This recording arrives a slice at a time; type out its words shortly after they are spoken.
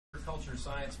Agriculture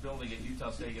Science Building at Utah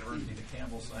State University, the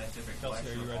Campbell Scientific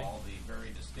Lecture Hall, the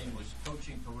very distinguished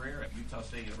coaching career at Utah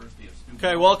State University of Stew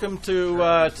Morrill. Okay, welcome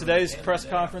to today's press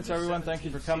conference, everyone. Thank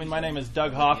you for coming. My name is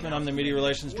Doug Hoffman. I'm the Media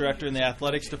Relations Director in the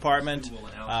Athletics Department.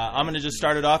 I'm going to just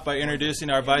start it off by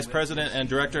introducing our Vice President and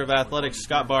Director of Athletics,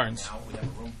 Scott Barnes. We have a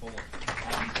room full of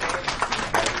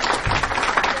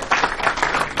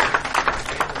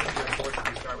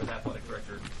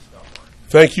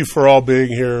Thank you for all being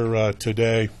here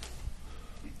today.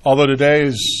 Although today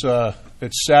is,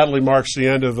 it sadly marks the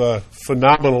end of a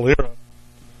phenomenal era,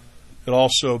 it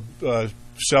also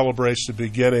celebrates the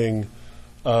beginning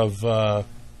of a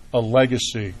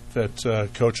legacy that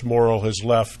Coach Morrill has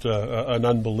left, an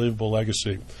unbelievable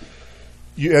legacy.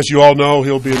 As you all know,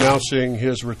 he'll be announcing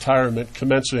his retirement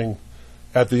commencing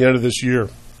at the end of this year.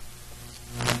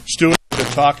 Stu and I have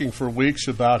been talking for weeks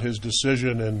about his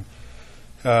decision,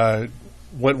 and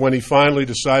when he finally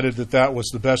decided that that was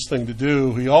the best thing to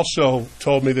do, he also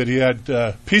told me that he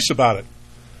had peace about it.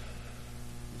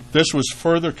 This was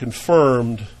further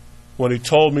confirmed when he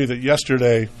told me that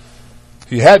yesterday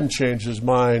he hadn't changed his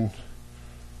mind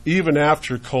even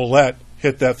after Colette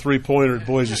hit that three-pointer at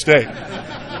Boise State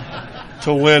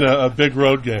to win a big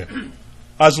road game.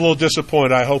 I was a little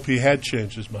disappointed. I hope he had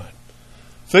changed his mind.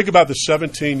 Think about the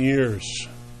 17 years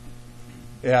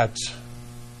at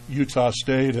Utah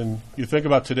State, and you think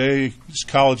about today's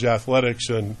college athletics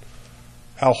and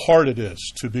how hard it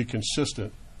is to be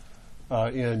consistent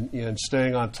in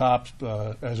staying on top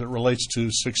as it relates to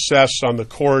success on the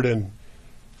court and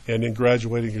in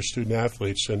graduating your student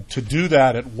athletes. And to do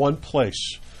that at one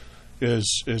place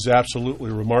is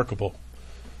absolutely remarkable.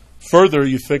 Further,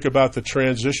 you think about the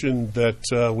transition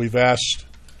that we've asked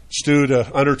Stu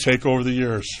to undertake over the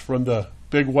years from the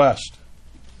Big West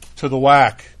to the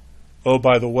WAC. Oh,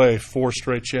 by the way, 4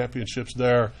 straight championships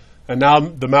there. And now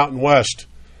the Mountain West,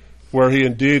 where he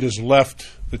indeed has left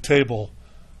the table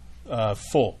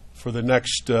full for the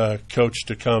next coach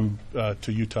to come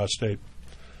to Utah State.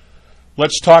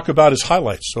 Let's talk about his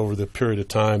highlights over the period of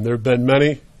time. There have been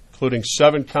many, including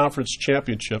 7 conference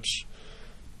championships.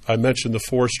 I mentioned the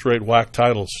 4 straight WAC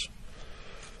titles.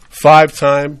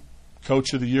 5-time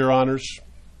Coach of the Year honors.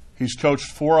 He's coached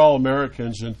 4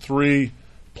 All-Americans and 3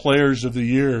 Players of the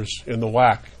Years in the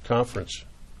WAC conference.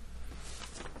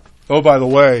 Oh, by the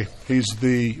way, he's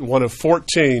one of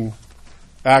 14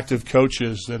 active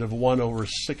coaches that have won over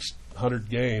 600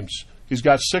 games. He's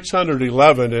got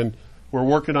 611, and we're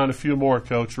working on a few more,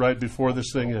 Coach, right before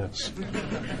this thing ends.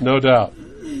 No doubt.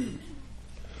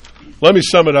 Let me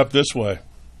sum it up this way.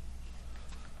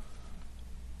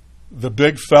 The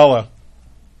big fella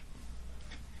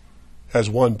has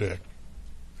won big.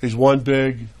 He's won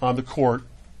big on the court.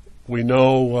 We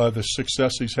know the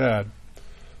success he's had.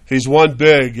 He's won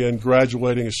big in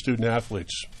graduating his student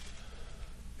athletes.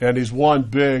 And he's won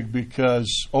big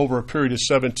because over a period of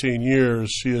 17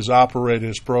 years, he has operated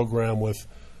his program with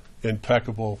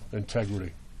impeccable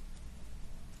integrity.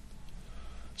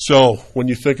 So when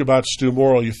you think about Stew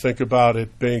Morrill, you think about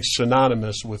it being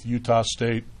synonymous with Utah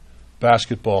State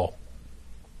basketball.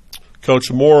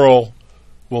 Coach Morrill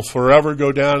will forever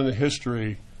go down in the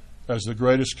history as the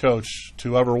greatest coach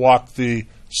to ever walk the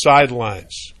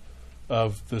sidelines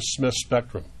of the Smith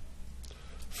Spectrum.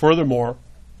 Furthermore,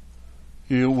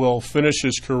 he will finish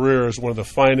his career as one of the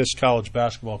finest college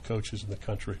basketball coaches in the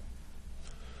country.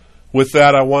 With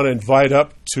that, I want to invite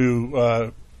up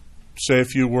to say a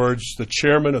few words the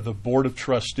chairman of the Board of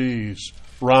Trustees,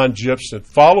 Ron Gibson,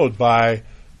 followed by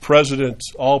President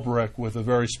Albrecht with a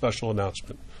very special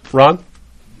announcement. Ron?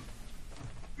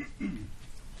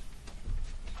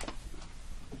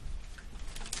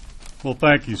 Well,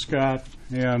 thank you, Scott,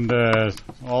 and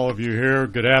all of you here.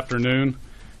 Good afternoon.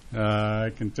 I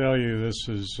can tell you this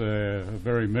is a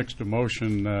very mixed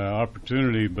emotion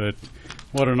opportunity, but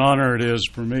what an honor it is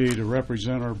for me to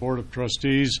represent our Board of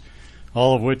Trustees,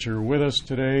 all of which are with us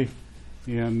today,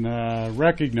 in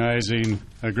recognizing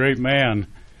a great man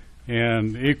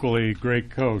and equally great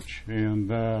coach.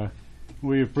 And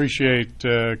we appreciate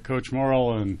Coach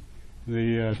Morrill and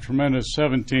the tremendous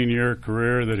 17-year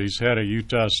career that he's had at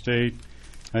Utah State.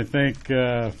 I think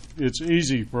it's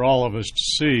easy for all of us to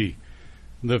see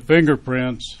the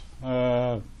fingerprints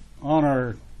on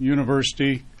our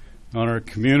university, on our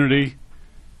community,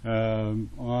 on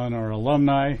our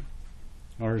alumni,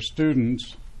 our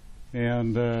students,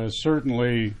 and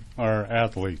certainly our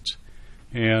athletes.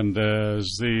 And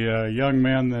as the young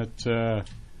man that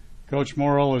Coach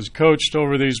Morrill has coached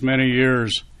over these many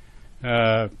years,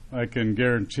 I can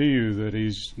guarantee you that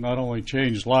he's not only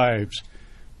changed lives,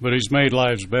 but he's made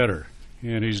lives better.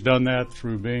 And he's done that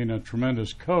through being a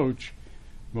tremendous coach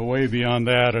but way beyond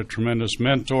that, a tremendous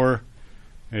mentor,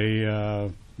 a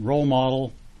role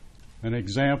model, an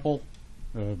example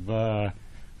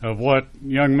of what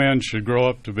young men should grow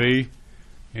up to be.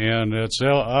 And it's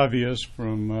obvious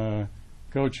from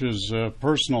Coach's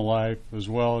personal life as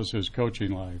well as his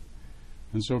coaching life.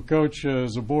 And so, Coach,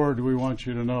 as a board, we want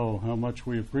you to know how much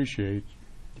we appreciate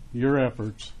your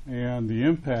efforts and the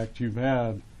impact you've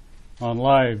had on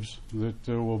lives that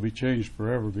will be changed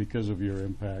forever because of your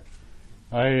impact.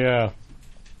 I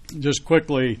just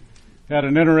quickly had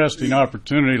an interesting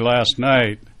opportunity last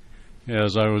night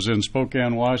as I was in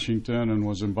Spokane, Washington, and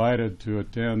was invited to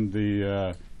attend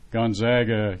the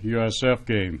Gonzaga USF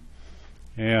game.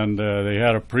 And they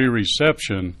had a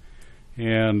pre-reception,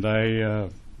 and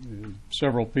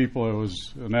several people, it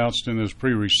was announced in this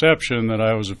pre-reception that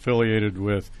I was affiliated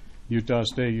with Utah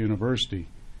State University.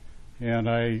 And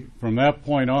I, from that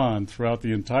point on, throughout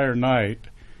the entire night,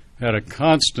 had a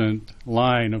constant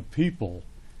line of people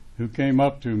who came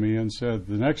up to me and said,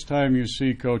 the next time you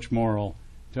see Coach Morrill,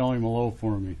 tell him hello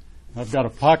for me. I've got a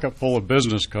pocket full of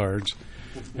business cards.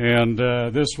 And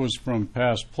this was from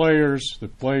past players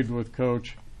that played with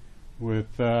Coach,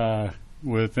 with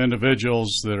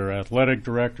individuals that are athletic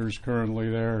directors currently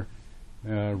there,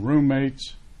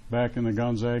 roommates back in the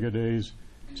Gonzaga days.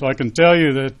 So I can tell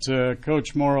you that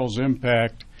Coach Morrill's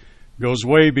impact goes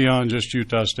way beyond just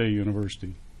Utah State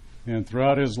University. And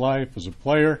throughout his life as a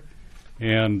player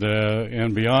and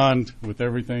beyond, with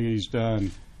everything he's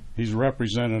done, he's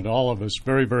represented all of us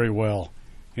very, very well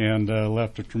and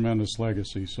left a tremendous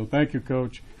legacy. So thank you,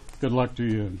 Coach. Good luck to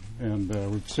you, and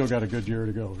we've still got a good year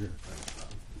to go here.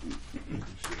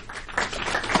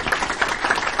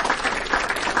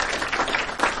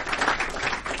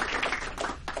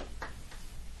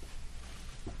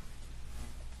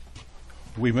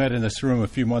 We met in this room a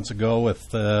few months ago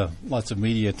with lots of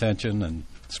media attention and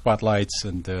spotlights,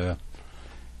 and it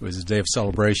was a day of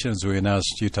celebrations. We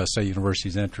announced Utah State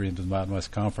University's entry into the Mountain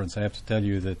West Conference. I have to tell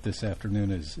you that this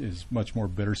afternoon is much more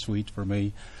bittersweet for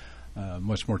me,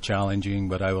 much more challenging,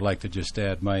 but I would like to just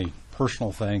add my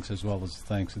personal thanks as well as the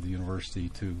thanks of the university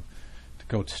to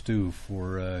Coach Stew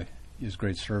for his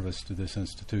great service to this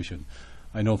institution.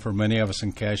 I know for many of us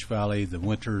in Cache Valley, the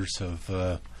winters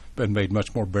have been made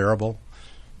much more bearable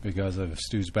because of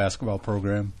Stew's basketball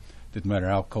program. Didn't matter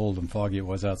how cold and foggy it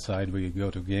was outside, we could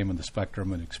go to a game in the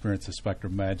Spectrum and experience the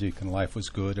Spectrum magic, and life was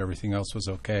good. Everything else was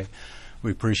okay. We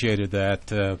appreciated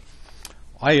that.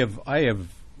 I have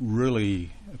really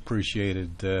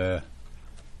appreciated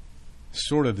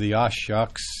sort of the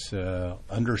shucks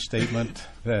understatement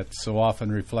that so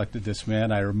often reflected this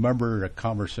man. I remember a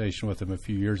conversation with him a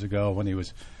few years ago when he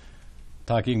was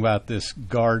talking about this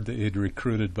guard that he'd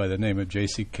recruited by the name of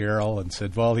J.C. Carroll, and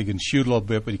said, well, he can shoot a little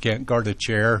bit, but he can't guard a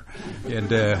chair.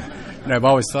 And I've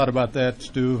always thought about that,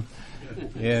 Stu.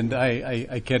 And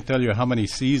I can't tell you how many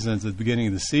seasons at the beginning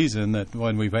of the season that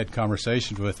when we've had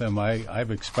conversations with him,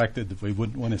 I've expected that we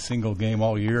wouldn't win a single game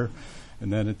all year.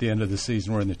 And then at the end of the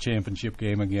season, we're in the championship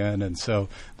game again. And so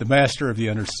the master of the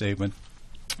understatement.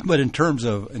 But in terms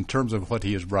of what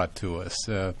he has brought to us,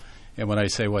 and when I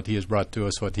say what he has brought to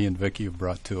us, what he and Vicki have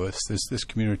brought to us, this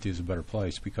community is a better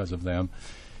place because of them.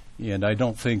 And I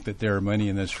don't think that there are many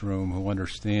in this room who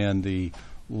understand the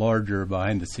larger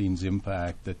behind-the-scenes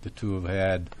impact that the two have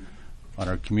had on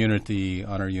our community,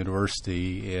 on our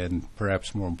university, and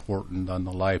perhaps more important, on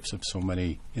the lives of so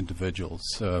many individuals.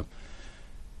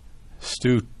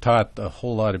 Stu taught a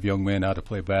whole lot of young men how to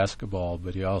play basketball,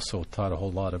 but he also taught a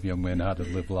whole lot of young men how to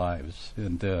live lives.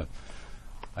 And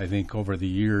I think over the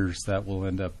years that will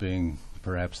end up being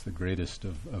perhaps the greatest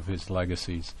of his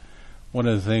legacies. One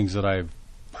of the things that I've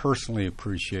personally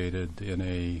appreciated in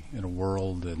a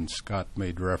world, and Scott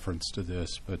made reference to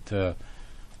this, but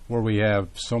where we have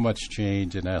so much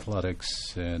change in athletics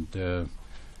and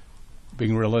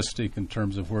being realistic in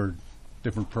terms of where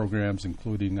different programs,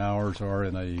 including ours, are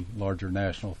in a larger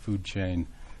national food chain,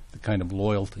 the kind of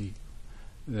loyalty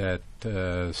that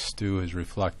Stu has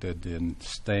reflected in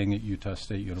staying at Utah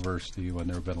State University when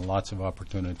there have been lots of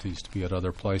opportunities to be at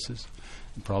other places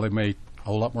and probably made a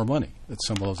whole lot more money at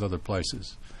some of those other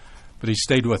places. But he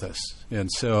stayed with us. And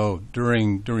so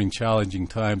during challenging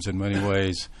times in many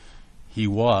ways, he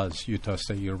was Utah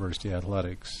State University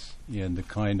athletics in the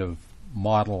kind of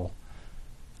model,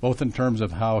 both in terms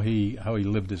of how he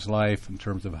lived his life, in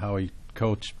terms of how he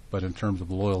coached, but in terms of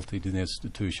loyalty to the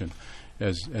institution,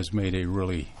 has made a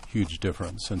really huge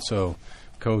difference. And so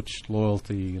coach,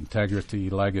 loyalty,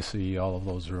 integrity, legacy, all of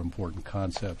those are important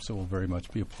concepts that will very much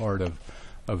be a part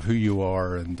of who you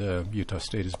are, and Utah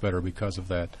State is better because of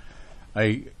that.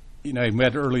 I I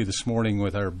met early this morning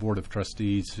with our Board of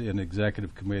Trustees and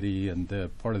Executive Committee, and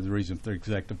part of the reason for the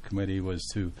Executive Committee was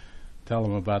to tell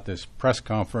them about this press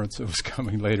conference that was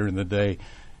coming later in the day.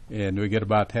 And we get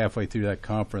about halfway through that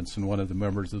conference, and one of the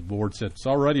members of the board said, "It's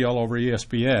already all over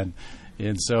ESPN."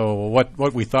 And so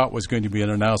what we thought was going to be an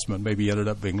announcement maybe ended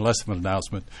up being less of an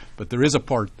announcement. But there is a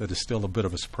part that is still a bit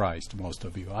of a surprise to most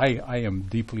of you. I am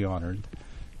deeply honored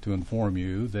to inform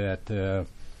you that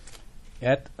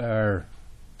at our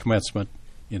commencement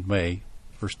in May,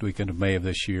 first weekend of May of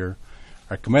this year,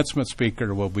 our commencement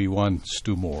speaker will be one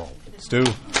Stew Morrill. Stew.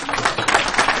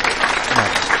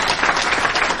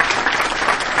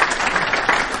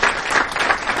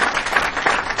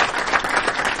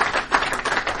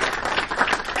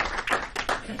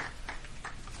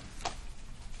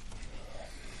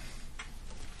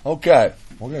 Okay,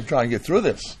 we're going to try and get through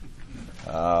this.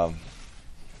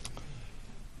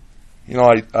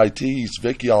 I tease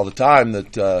Vicki all the time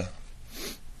that the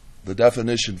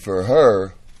definition for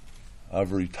her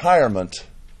of retirement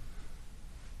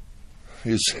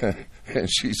is, and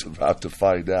she's about to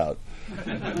find out,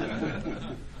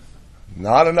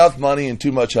 not enough money and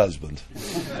too much husband.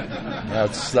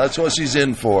 That's what she's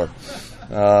in for.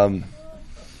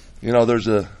 There's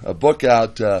a book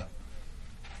out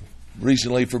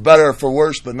recently, For Better or For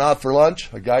Worse, but Not for Lunch,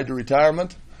 A Guide to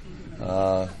Retirement.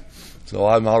 So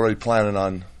I'm already planning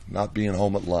on not being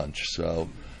home at lunch. So,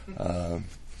 I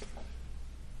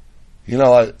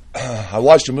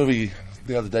watched a movie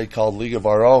the other day called League of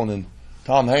Our Own, and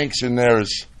Tom Hanks in there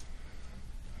is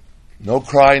no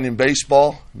crying in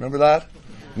baseball. Remember that?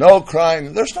 No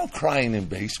crying. There's no crying in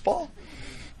baseball.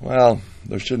 Well,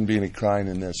 there shouldn't be any crying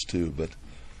in this too, but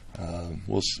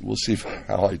we'll see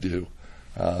how I do.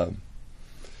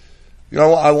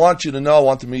 I want you to know, I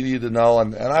want the media to know,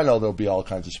 and I know there'll be all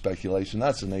kinds of speculation.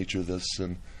 That's the nature of this,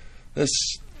 and this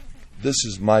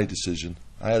is my decision.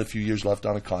 I had a few years left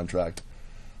on a contract.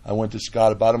 I went to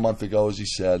Scott about a month ago, as he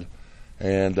said,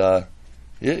 and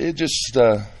it's just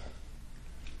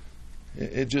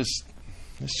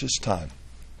time.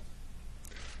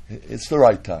 It's the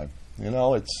right time.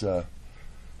 It's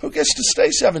who gets to stay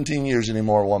 17 years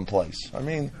anymore at one place? I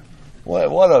mean,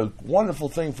 what a wonderful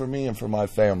thing for me and for my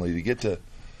family to get to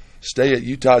stay at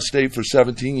Utah State for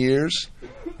 17 years.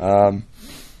 I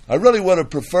really would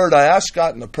have preferred. I asked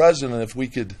Scott and the president if we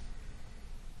could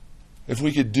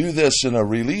do this in a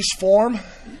release form.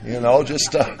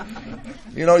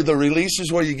 The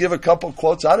releases where you give a couple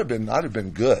quotes. I'd have been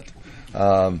good.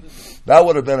 That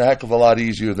would have been a heck of a lot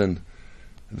easier than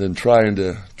trying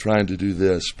to do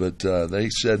this. But they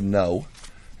said no,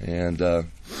 and at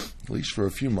least for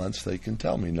a few months, they can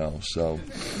tell me no. So,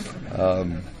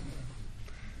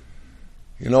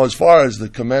 as far as the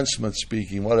commencement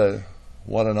speaking, what an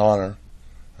honor,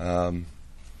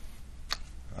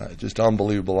 just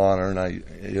unbelievable honor. And I'm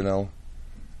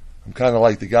kind of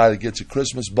like the guy that gets a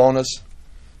Christmas bonus,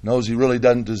 knows he really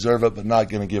doesn't deserve it, but not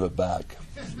going to give it back.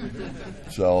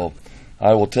 So,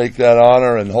 I will take that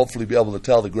honor and hopefully be able to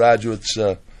tell the graduates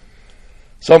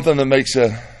something that makes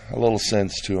a little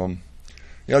sense to them.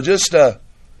 Just a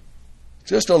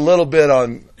little bit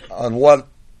on what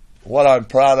I'm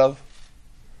proud of.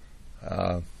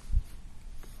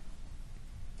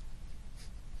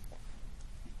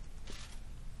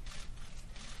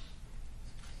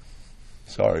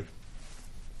 Sorry.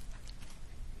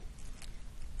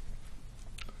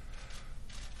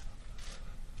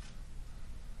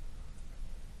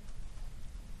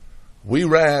 We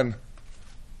ran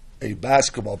a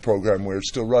basketball program. We're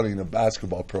still running a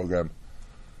basketball program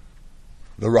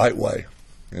the right way,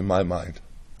 in my mind.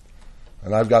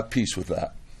 And I've got peace with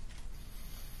that.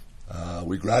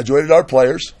 We graduated our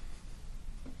players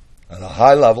at a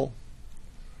high level.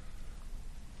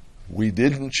 We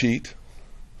didn't cheat.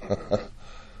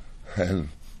 And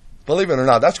believe it or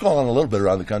not, that's going on a little bit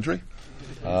around the country.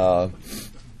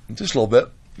 Just a little bit.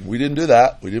 We didn't do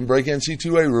that. We didn't break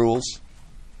NC2A rules.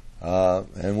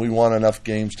 And we won enough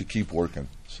games to keep working.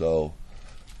 So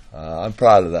I'm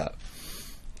proud of that.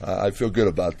 I feel good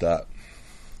about that.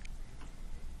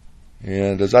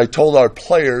 And as I told our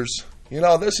players,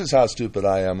 this is how stupid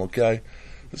I am, okay?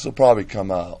 This will probably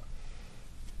come out.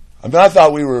 I mean, I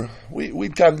thought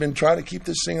we'd kind of been trying to keep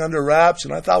this thing under wraps,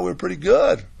 and I thought we were pretty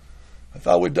good. I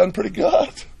thought we'd done pretty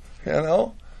good,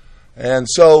 And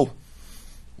so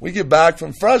we get back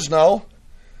from Fresno,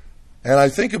 and I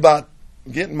think about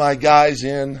getting my guys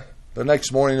in the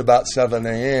next morning about 7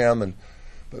 a.m.,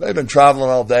 but they've been traveling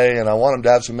all day, and I want them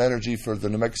to have some energy for the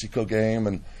New Mexico game.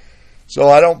 And so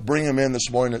I don't bring them in this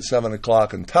morning at 7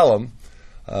 o'clock and tell them.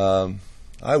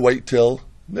 I wait till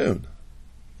noon.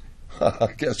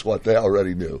 Guess what? They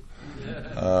already knew.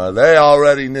 They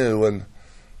already knew, and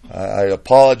I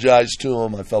apologized to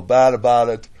them. I felt bad about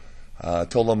it. I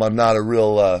told them I'm not a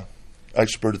real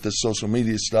expert at this social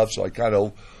media stuff, so I kind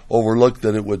of overlooked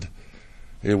that it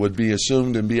would be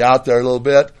assumed and be out there a little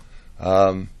bit.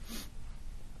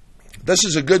 This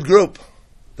is a good group.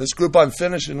 This group I'm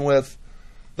finishing with,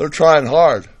 they're trying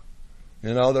hard.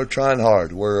 They're trying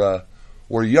hard.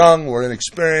 We're young, we're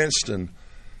inexperienced, and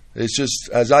it's just,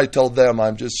 as I told them,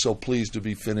 I'm just so pleased to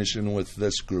be finishing with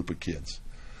this group of kids.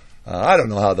 I don't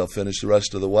know how they'll finish the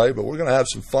rest of the way, but we're going to have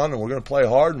some fun, and we're going to play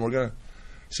hard, and we're going to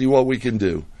see what we can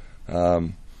do.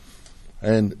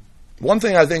 And one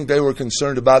thing I think they were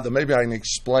concerned about that maybe I can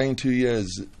explain to you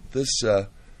is this,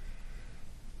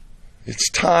 it's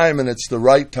time, and it's the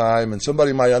right time, and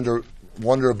somebody might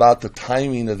wonder about the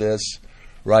timing of this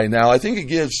right now. I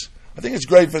think it's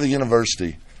great for the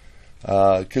university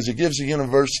because it gives the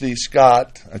university,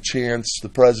 Scott, a chance, the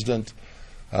president,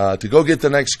 to go get the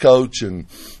next coach and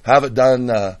have it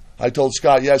done. I told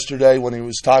Scott yesterday when he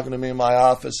was talking to me in my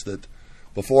office that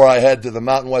before I head to the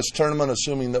Mountain West tournament,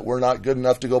 assuming that we're not good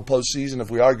enough to go postseason,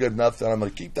 if we are good enough, then I'm going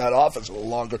to keep that office a little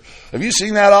longer. Have you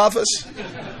seen that office?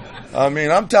 I mean,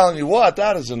 I'm telling you what,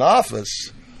 that is an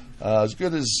office. As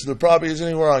good as there probably is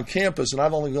anywhere on campus, and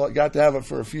I've only got to have it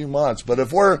for a few months. But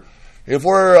if we're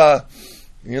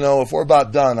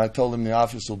about done, I told him the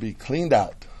office will be cleaned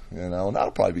out. And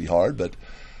that'll probably be hard, but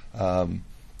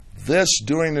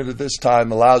doing it at this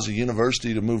time allows the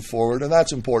university to move forward, and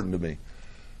that's important to me.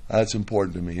 That's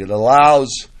important to me. It allows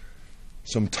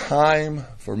some time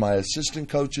for my assistant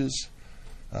coaches.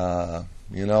 That's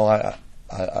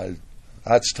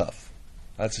tough.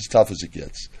 That's as tough as it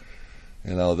gets.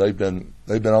 They've been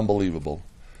unbelievable,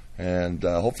 and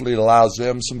hopefully it allows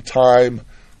them some time,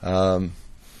 to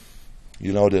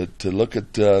look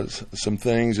at some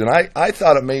things. And I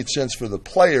thought it made sense for the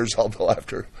players, although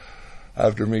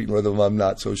after meeting with them, I'm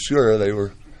not so sure. They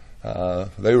were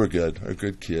good. They're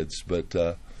good kids, but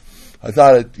I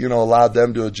thought it allowed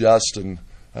them to adjust and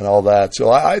all that. So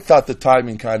I thought the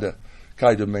timing kind of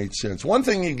made sense. One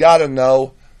thing you got to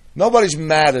know: nobody's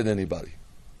mad at anybody.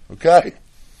 Okay.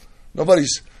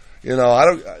 Nobody's,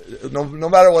 no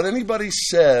matter what anybody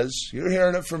says, you're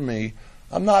hearing it from me,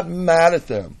 I'm not mad at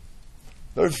them.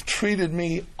 They've treated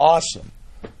me awesome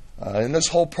in this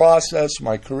whole process,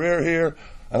 my career here,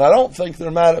 and I don't think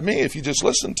they're mad at me if you just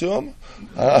listen to them.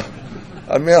 I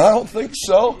don't think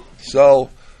so. So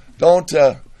don't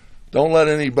let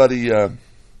anybody tell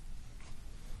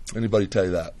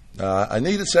you that. I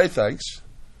need to say thanks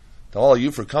to all of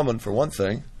you for coming, for one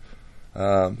thing.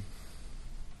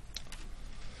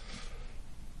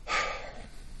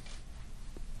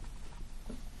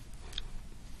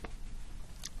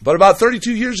 But about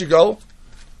 32 years ago,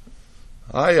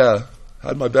 I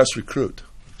had my best recruit.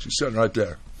 She's sitting right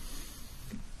there.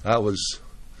 That was,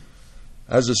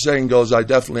 as the saying goes, I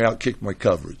definitely outkicked my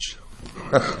coverage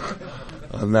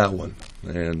on that one.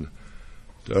 And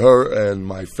to her and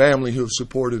my family who have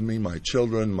supported me, my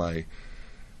children, my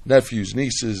nephews,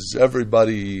 nieces,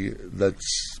 everybody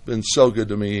that's been so good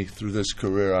to me through this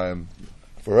career, I am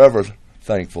forever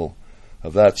thankful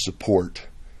of that support.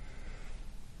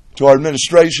 To our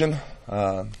administration,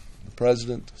 the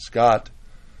president, Scott,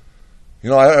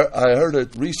 I heard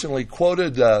it recently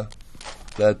quoted that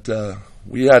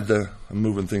we had I'm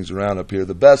moving things around up here,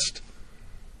 the best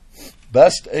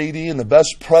AD and the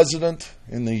best president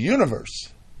in the universe.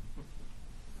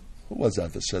 Who was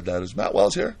that said that? Is Matt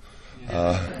Wells here?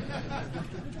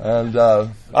 And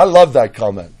I love that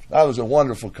comment. That was a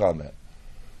wonderful comment.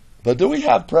 But do we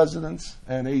have presidents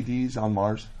and ADs on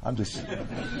Mars?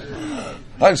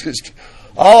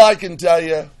 All I can tell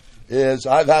you is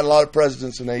I've had a lot of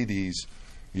presidents and ADs.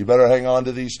 You better hang on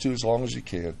to these two as long as you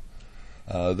can.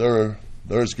 They're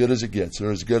as good as it gets. They're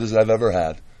as good as I've ever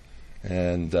had.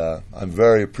 And I'm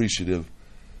very appreciative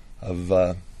of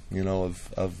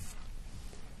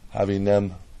having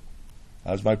them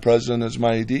as my president, as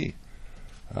my AD.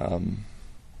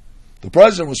 The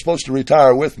president was supposed to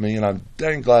retire with me, and I'm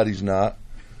dang glad he's not.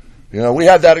 We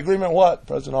had that agreement,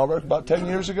 President Albrecht, about 10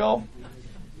 years ago?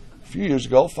 A few years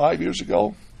ago, 5 years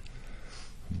ago.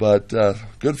 But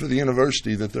good for the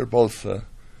university that they're both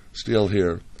still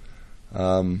here.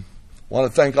 Want to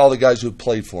thank all the guys who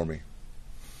played for me.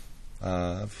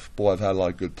 I've had a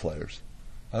lot of good players.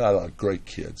 I've had a lot of great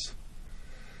kids.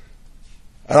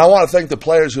 And I want to thank the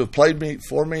players who have played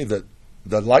for me that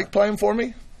like playing for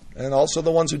me, and also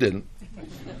the ones who didn't.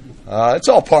 It's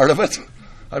all part of it.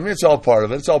 It's all part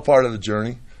of it. It's all part of the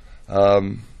journey.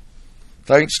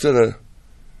 Thanks to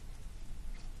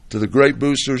the great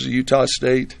boosters at Utah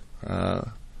State.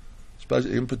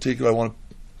 Especially in particular, I want to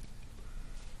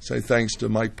say thanks to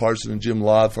Mike Parson and Jim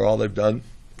Law for all they've done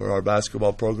for our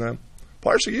basketball program.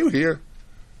 Parson, you here?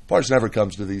 Parson never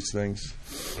comes to these things.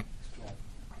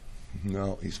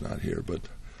 No, he's not here, but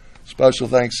special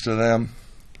thanks to them.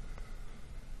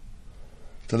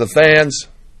 To the fans,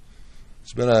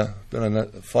 it's been a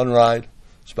fun ride.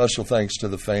 Special thanks to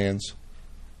the fans,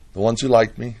 the ones who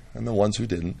liked me and the ones who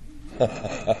didn't.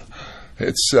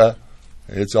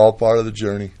 It's all part of the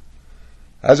journey.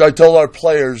 As I told our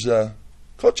players,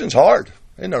 coaching's hard,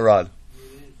 isn't it, Rod?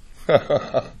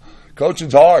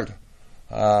 Coaching's hard.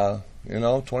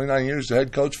 29 years as a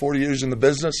head coach, 40 years in the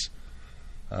business.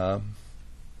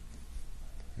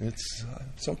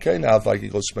 It's okay now if I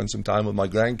could go spend some time with my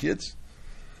grandkids.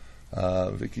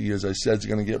 Vicky, as I said, is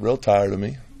going to get real tired of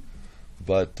me.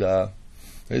 But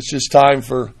it's just time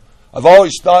for, I've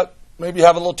always thought maybe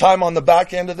have a little time on the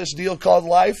back end of this deal called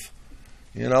life.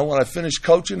 When I finish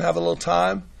coaching, have a little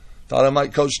time. Thought I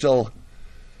might coach till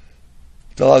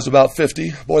I was about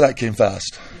 50. Boy, that came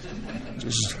fast.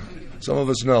 Just some of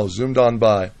us know, zoomed on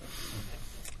by.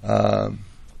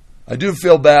 I do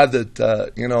feel bad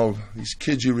that, these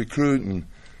kids you recruit and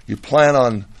you plan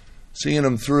on seeing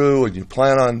them through and you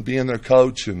plan on being their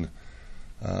coach. And,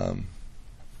 I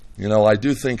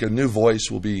do think a new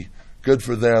voice will be good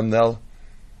for them.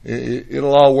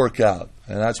 It'll all work out.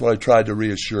 And that's what I tried to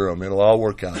reassure them. It'll all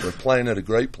work out. They're playing at a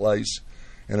great place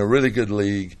in a really good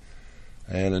league.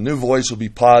 And a new voice will be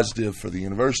positive for the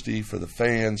university, for the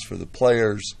fans, for the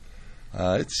players.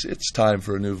 It's time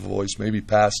for a new voice, maybe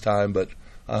past time, but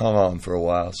I hung on for a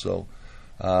while. So,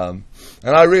 and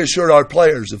I reassured our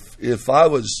players if I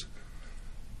was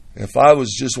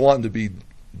just wanting to be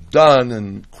done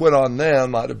and quit on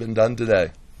them, I'd have been done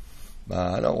today.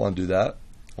 I don't want to do that.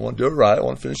 I want to do it right. I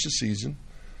want to finish the season,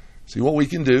 see what we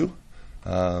can do,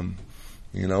 and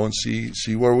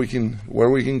see where we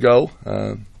can go.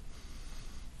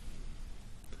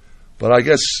 But I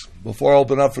guess before I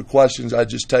open up for questions, I'd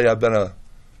just tell you I've been a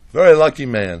very lucky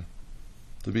man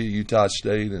to be at Utah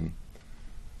State, and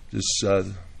just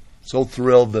so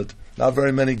thrilled that not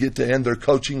very many get to end their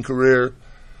coaching career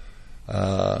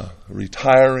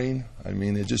retiring. I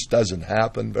mean, it just doesn't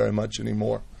happen very much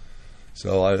anymore.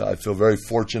 So I feel very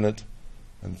fortunate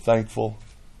and thankful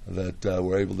that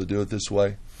we're able to do it this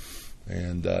way.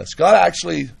 And Scott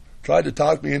actually tried to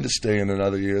talk me into staying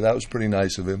another year. That was pretty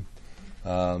nice of him.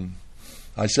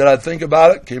 I said I'd think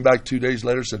about it. Came back 2 days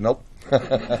later, said nope.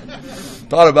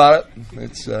 Thought about it.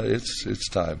 It's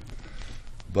time.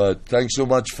 But thanks so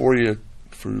much for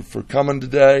coming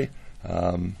today.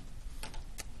 And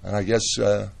I guess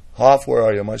Hoff, where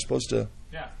are you? Am I supposed to?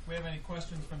 Yeah. If we have any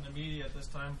questions from the media at this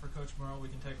time for Coach Morrill, we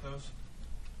can take those.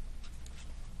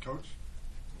 Coach,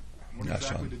 when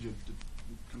exactly did you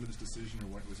come to this decision, or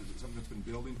what was it? Something that's been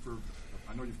building for?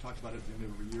 I know you've talked about it at the end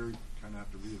of every year. You kind of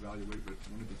have to reevaluate, but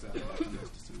when did exactly come to this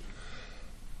decision?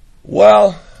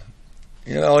 Well,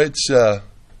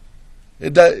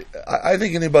 I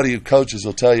think anybody who coaches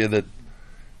will tell you that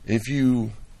if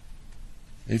you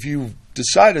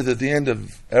decided at the end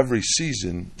of every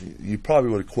season, you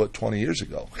probably would have quit 20 years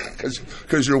ago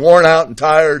because you're worn out and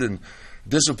tired and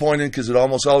disappointed because it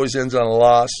almost always ends on a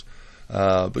loss.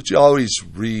 But you always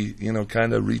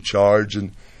kind of recharge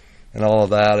and all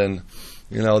of that. And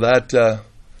that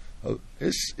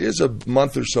is a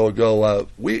month or so ago.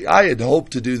 I had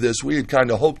hoped to do this. We had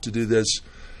kind of hoped to do this,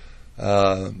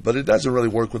 but it doesn't really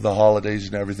work with the holidays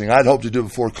and everything. I'd hoped to do it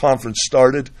before conference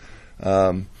started,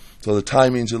 so the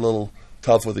timing's a little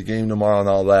tough with the game tomorrow and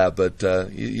all that. But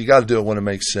you got to do it when it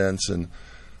makes sense. And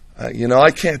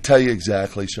I can't tell you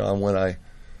exactly, Sean, when I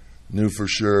knew for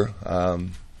sure.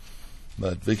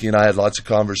 But Vicki and I had lots of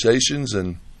conversations,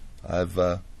 and I've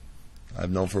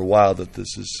known for a while that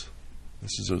this is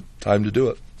a time to do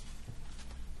it.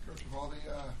 Coach, of all the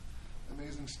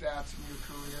amazing stats in your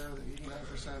career, the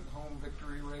 89% home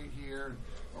victory rate here,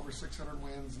 over 600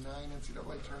 wins, 9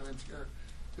 NCAA tournaments here,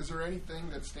 is there anything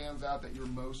that stands out that you're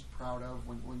most proud of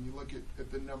when you look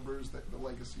at the numbers, the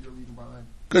legacy you're leaving behind?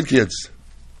 Good kids.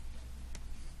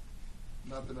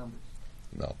 Not the numbers.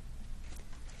 No.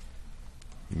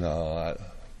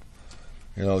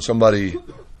 Somebody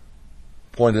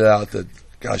pointed out that,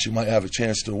 gosh, you might have a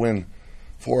chance to win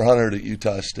 400 at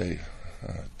Utah State.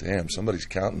 Damn, somebody's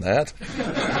counting that.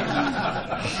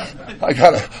 I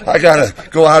gotta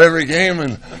go out every game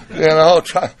and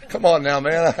try. Come on now,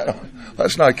 man.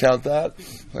 Let's not count that.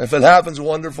 If it happens,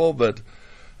 wonderful. But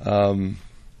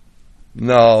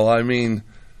no, I mean,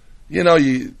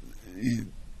 you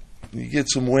get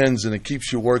some wins and it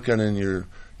keeps you working, and you're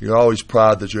always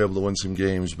proud that you're able to win some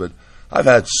games. But I've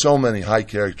had so many high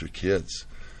character kids,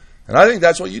 and I think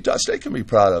that's what Utah State can be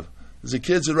proud of. is the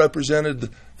kids that represented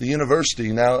the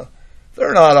university. Now,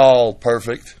 they're not all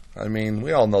perfect. I mean,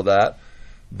 we all know that.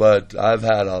 But I've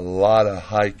had a lot of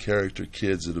high-character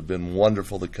kids that have been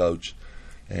wonderful to coach.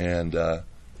 And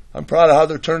I'm proud of how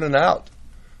they're turning out.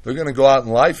 They're going to go out in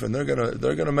life, and they're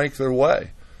going to make their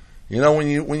way. You know, when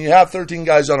you have 13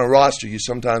 guys on a roster, you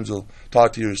sometimes will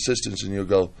talk to your assistants, and you'll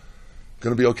go,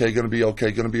 going to be okay, going to be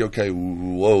okay, going to be okay.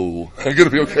 Whoa, going to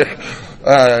be okay.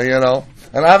 You know,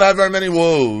 and I haven't had very many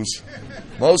whoas.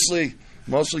 Mostly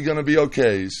going to be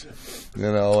okays.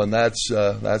 You know, and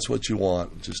that's what you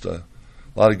want. Just a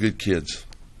lot of good kids.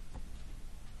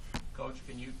 Coach,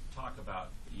 can you talk about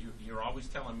you're always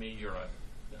telling me you're a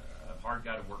hard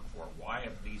guy to work for. Why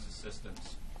have these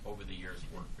assistants over the years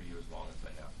worked for you as long as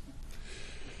they have?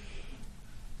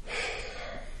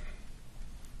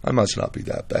 I must not be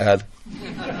that bad.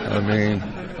 I mean,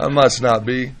 I must not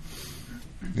be.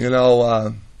 You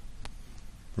know,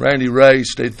 Randy Ray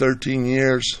stayed 13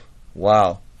 years.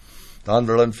 Wow. Don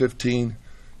Verlin, 15.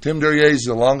 Tim Duryea is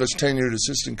the longest tenured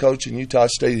assistant coach in Utah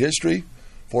State history,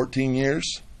 14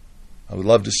 years. I would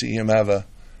love to see him have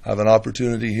an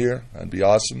opportunity here. That'd be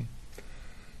awesome.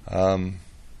 I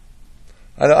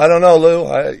don't know, Lou.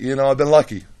 I've been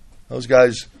lucky. Those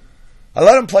guys, I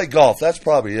let them play golf. That's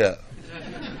probably it.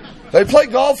 They play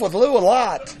golf with Lou a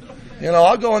lot. You know,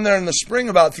 I'll go in there in the spring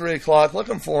about 3 o'clock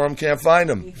looking for them, can't find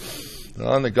them. They're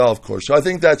on the golf course. So I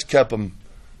think that's kept them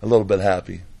a little bit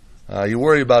happy. You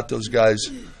worry about those guys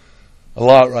a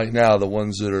lot right now, the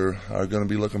ones that are going to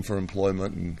be looking for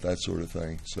employment and that sort of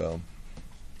thing. So,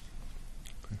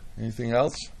 anything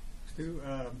else? Stu,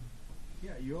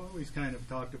 yeah, you always kind of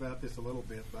talked about this a little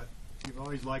bit, but you've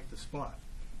always liked the spot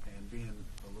and being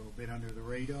a little bit under the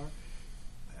radar.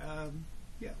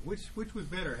 Yeah, which was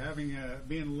better, having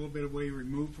being a little bit away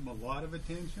removed from a lot of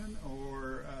attention,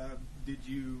 or did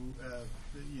you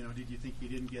think you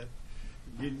didn't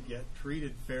get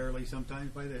treated fairly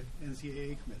sometimes by the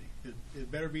NCAA committee? Is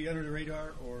it better be under the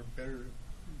radar or better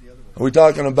the other way? Are we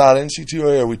talking about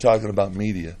NC2A or are we talking about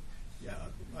media? Yeah,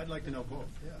 I'd like to know both.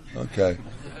 Yeah. Okay.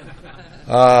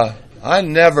 I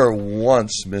never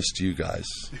once missed you guys.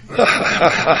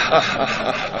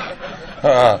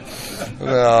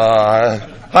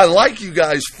 I like you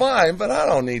guys fine, but I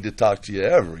don't need to talk to you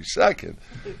every second.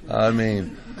 I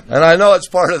mean, and I know it's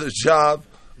part of the job,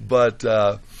 but,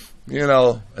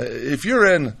 if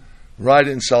you're right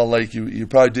in Salt Lake, you're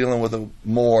probably dealing with it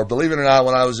more. Believe it or not,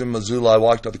 when I was in Missoula, I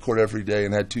walked out the court every day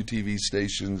and had 2 TV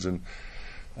stations, and,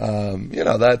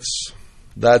 that's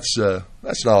not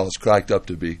all it's cracked up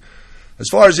to be. As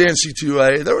far as the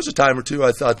NC2A, there was a time or two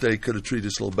I thought they could have treated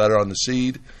us a little better on the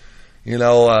seed. In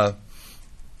the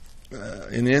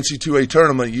NC2A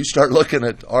tournament, you start looking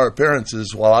at our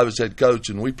appearances while I was head coach,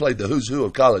 and we played the who's who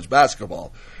of college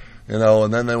basketball.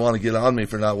 And then they want to get on me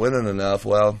for not winning enough.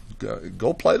 Well,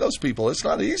 go play those people. It's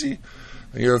not easy.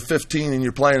 You're a 15 and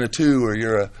you're playing a 2, or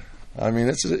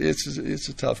it's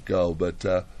a tough go. But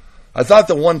I thought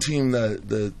the one team,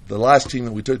 the last team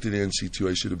that we took to the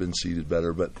NC2A should have been seeded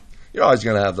better. But you're always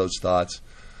going to have those thoughts.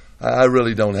 I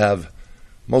really don't have.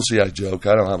 Mostly I joke.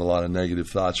 I don't have a lot of negative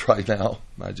thoughts right now.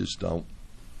 I just don't.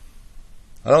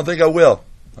 I don't think I will.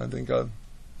 I think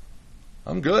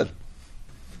I'm good.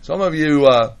 Some of you,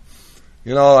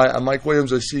 Mike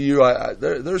Williams, I see you.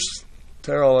 There's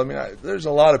Terrell. I mean, there's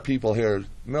a lot of people here.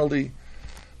 Mildy.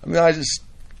 I mean,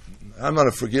 I'm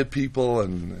going to forget people.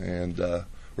 And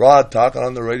Rod, talking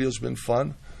on the radio has been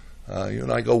fun. You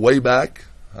and I go way back.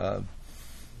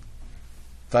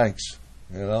 Thanks.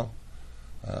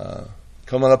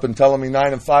 Coming up and telling me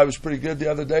 9-5 was pretty good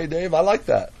the other day, Dave. I like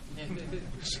that.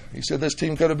 He said this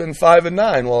team could have been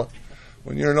 5-9. Well,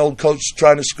 when you're an old coach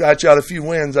trying to scratch out a few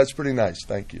wins, that's pretty nice.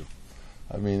 Thank you.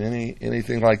 I mean,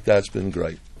 anything like that's been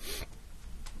great.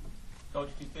 Coach,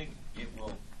 do you think it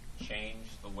will change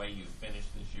the way you finish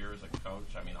this year as a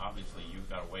coach? I mean, obviously you've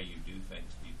got a way you do things.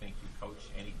 Do you think you coach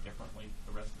any differently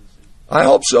the rest of the season? I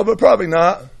hope so, but probably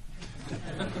not.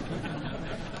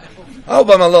 I hope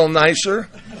I'm a little nicer.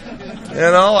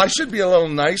 I should be a little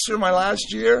nicer my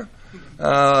last year,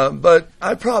 but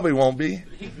I probably won't be.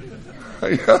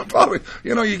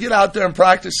 You get out there and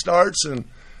practice starts, and,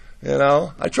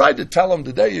 I tried to tell them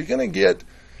today, you're going to get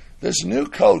this new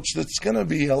coach that's going to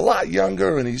be a lot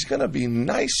younger, and he's going to be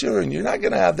nicer, and you're not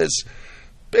going to have this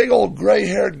big old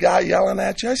gray-haired guy yelling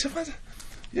at you. I said, what?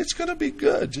 It's going to be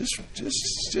good. Just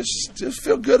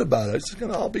feel good about it. It's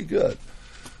going to all be good.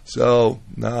 So,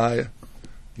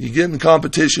 you get in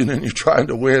competition and you're trying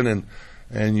to win,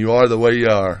 and you are the way you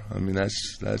are. I mean,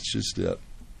 that's just it.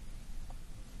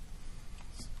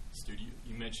 Stu,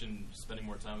 you mentioned spending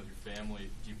more time with your family.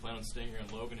 Do you plan on staying here in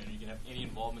Logan, and are you going to have any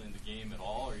involvement in the game at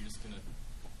all, or are you just going to...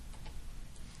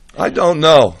 I don't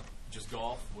know. Just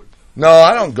golf? No,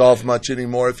 I don't golf much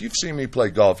anymore. If you've seen me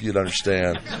play golf, you'd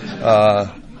understand.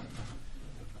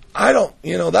 I don't,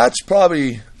 that's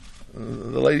probably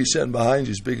the lady sitting behind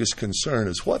you's biggest concern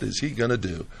is what is he going to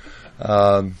do?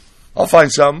 I'll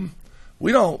find something.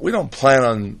 We don't plan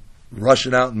on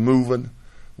rushing out and moving.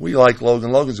 We like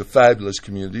Logan. Logan's a fabulous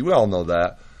community. We all know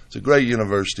that. It's a great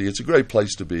university. It's a great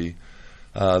place to be.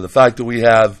 The fact that we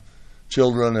have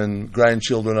children and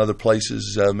grandchildren other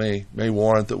places may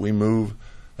warrant that we move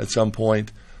at some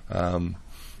point.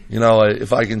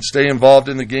 If I can stay involved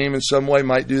in the game in some way,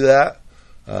 might do that.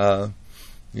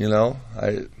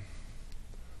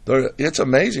 It's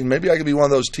amazing. Maybe I could be one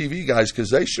of those TV guys because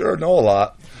they sure know a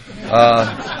lot.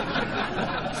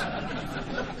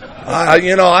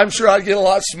 I'm sure I'd get a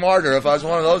lot smarter if I was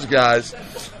one of those guys.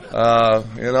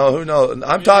 Who knows?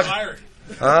 I'm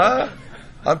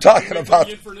talking about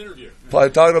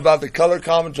the color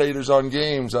commentators on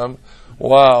games.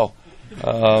 Wow.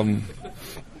 I've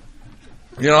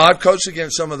coached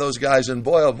against some of those guys, and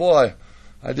boy, oh boy,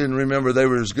 I didn't remember they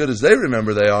were as good as they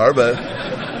remember they are. But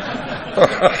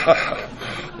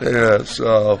yeah,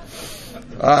 so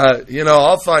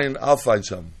I'll find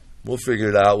something. We'll figure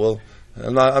it out.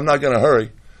 I'm not going to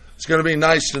hurry. It's going to be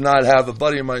nice to not have a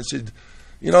buddy of mine say,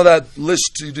 that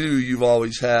list to do you've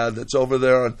always had that's over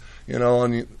there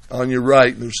on your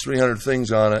right. There's 300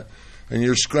 things on it, and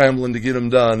you're scrambling to get them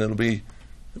done. It'll be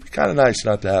kind of nice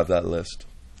not to have that list.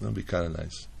 It'll be kind of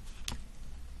nice.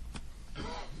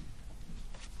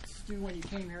 Stu, when you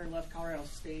came here and left Colorado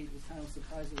State, it was kind of a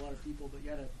surprise to a lot of people, but you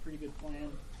had a pretty good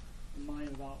plan in mind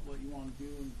about what you want to do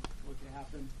and what could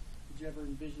happen. Did you ever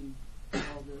envision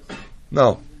all this?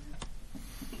 No.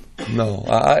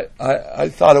 I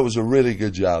thought it was a really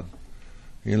good job,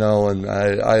 and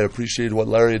I appreciated what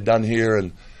Larry had done here,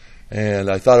 and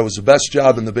I thought it was the best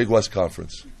job in the Big West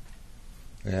Conference,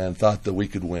 and thought that we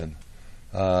could win.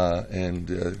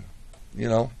 It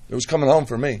was coming home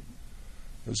for me.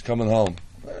 It was coming home.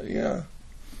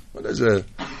 What is a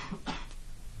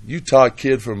Utah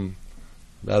kid from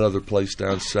that other place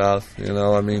down south?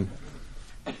 Who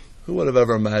would have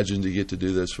ever imagined to get to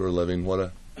do this for a living?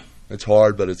 It's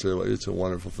hard, but it's a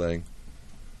wonderful thing.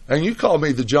 And you call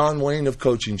me the John Wayne of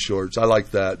coaching shorts. I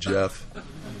like that, Jeff.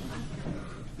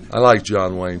 I like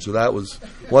John Wayne, so that was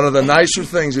one of the nicer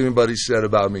things anybody said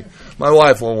about me. My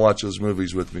wife won't watch those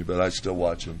movies with me, but I still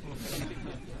watch them.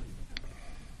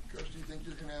 Coach, do you think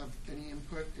you're going to have any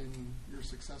input in your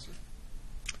successor?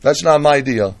 That's not my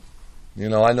deal.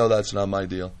 I know that's not my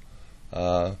deal.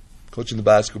 Coaching the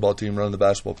basketball team, running the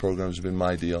basketball program has been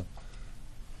my deal.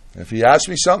 If he asks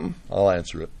me something, I'll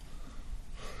answer it.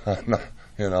 But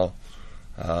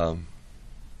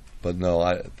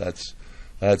no, that's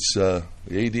the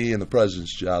AD and the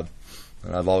president's job,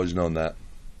 and I've always known that.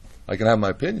 I can have my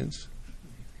opinions.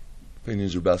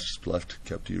 Opinions are best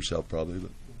kept to yourself, probably.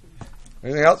 But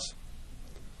anything else?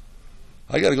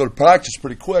 I got to go to practice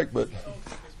pretty quick, but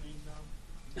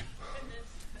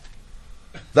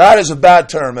that is a bad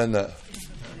term, isn't it?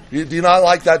 Do you not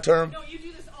like that term? No, you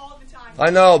do this all the time. I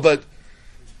know, but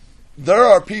there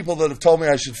are people that have told me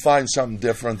I should find something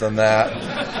different than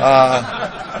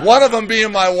that. One of them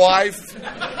being my wife.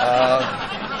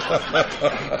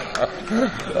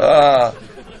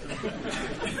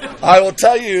 I will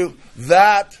tell you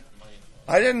that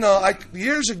I didn't know.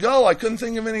 Years ago, I couldn't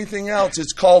think of anything else.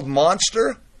 It's called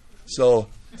monster. So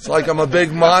it's like I'm a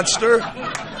big monster.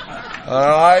 All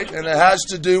right? And it has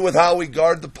to do with how we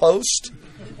guard the post.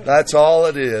 That's all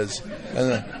it is.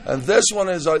 And this one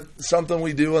is something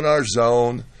we do in our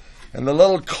zone. And the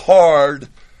little card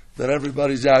that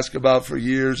everybody's asked about for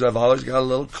years, I've always got a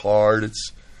little card.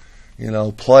 It's,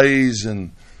 plays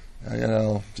and,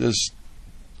 just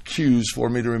cues for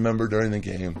me to remember during the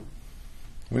game.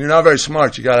 When you're not very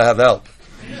smart, you got to have help.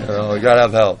 You got to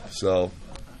have help. So.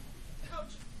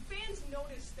 Coach, fans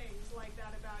notice things like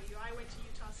that about you. I went to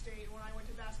Utah State when I went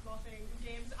to basketball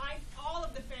games. All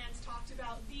of the fans talked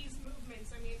about these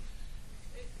movements. I mean,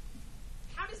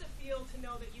 how does it feel to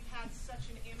know that you've had such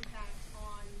an impact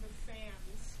on the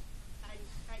fans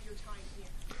at your time here?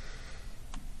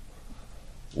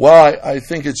 Well, I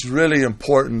think it's really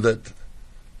important that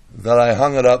I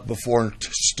hung it up before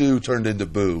Stew turned into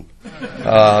Boo.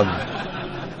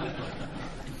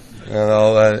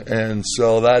 And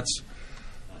so that's,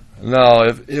 no,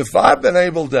 if I've been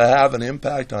able to have an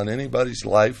impact on anybody's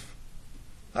life,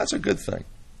 that's a good thing.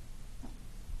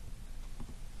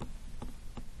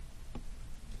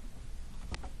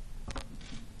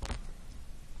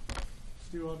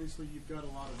 Stu, obviously you've got a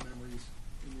lot of memories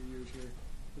in your years here.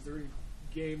 Is there any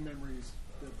game memories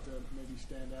that maybe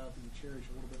stand out that you cherish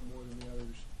a little bit more than the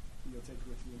others that you'll take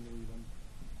with you in the league?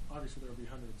 Obviously, there will be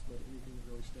hundreds, but anything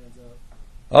that really stands out?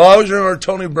 Oh, I always remember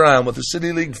Tony Brown with the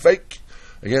City League fake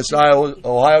against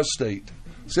Ohio State.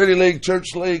 City League,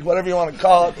 Church League, whatever you want to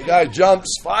call it. The guy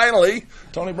jumps, finally.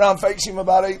 Tony Brown fakes him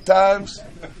about 8 times.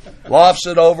 Lofts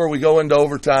it over. We go into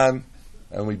overtime,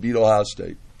 and we beat Ohio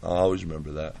State. I always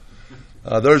remember that.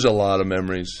 There's a lot of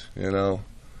memories, you know.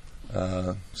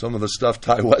 Some of the stuff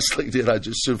Ty Wesley did, I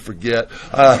just soon forget.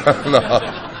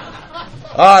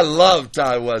 I love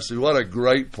Ty Wesley. What a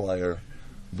great player.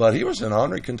 But he was an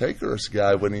honorary cantankerous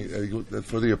guy when he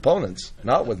for the opponents,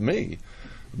 not with me.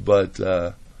 But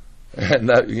and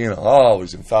that, you know,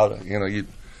 always infallible. You know,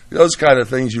 those kind of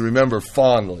things you remember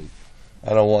fondly.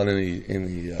 I don't want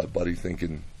anybody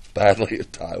thinking badly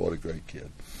of Ty. What a great kid.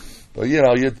 But you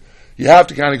know, you have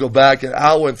to kind of go back. And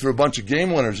Al went through a bunch of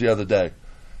game winners the other day,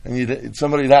 and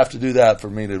somebody'd have to do that for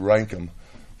me to rank him,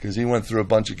 because he went through a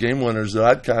bunch of game winners that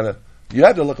I'd kind of. You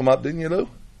had to look them up, didn't you, Lou?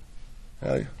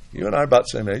 You and I are about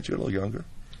the same age. You're a little younger.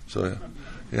 So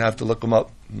you have to look them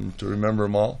up to remember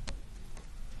them all.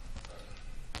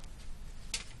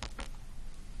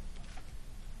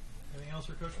 Anything else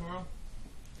for Coach Morrill?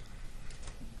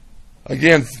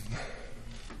 Again,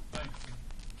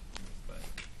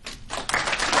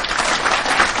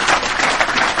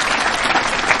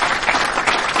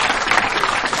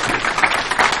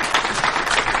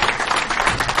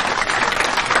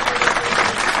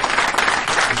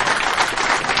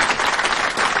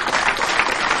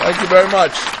 thank you very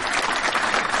much.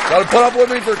 Got to put up with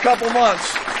me for a couple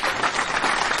months.